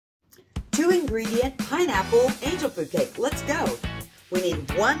2-ingredient pineapple angel food cake. Let's go. We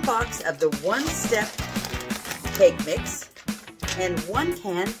need 1 box of the 1-step cake mix and 1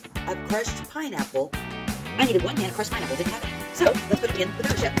 can of crushed pineapple. I needed 1 can of crushed pineapple, didn't have any. So let's put it in the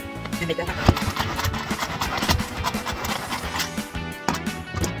dough chip and make that happen.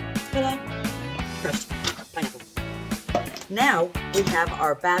 Ta-da! Crushed pineapple. Now we have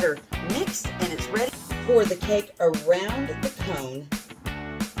our batter mixed and it's ready. Pour the cake around the cone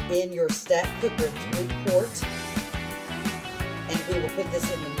in your stack cooker 3-quart, and we will put this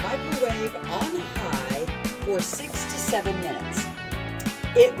in the microwave on high for 6 to 7 minutes.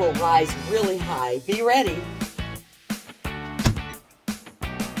 It will rise really high. Be ready.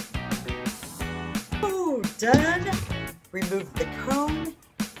 Oh, done. Remove the cone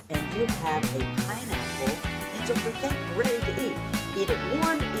and you have a pineapple angel food cake ready to eat. Eat it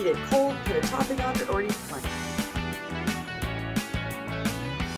warm, eat it cold, put a topping on it, or eat it plain.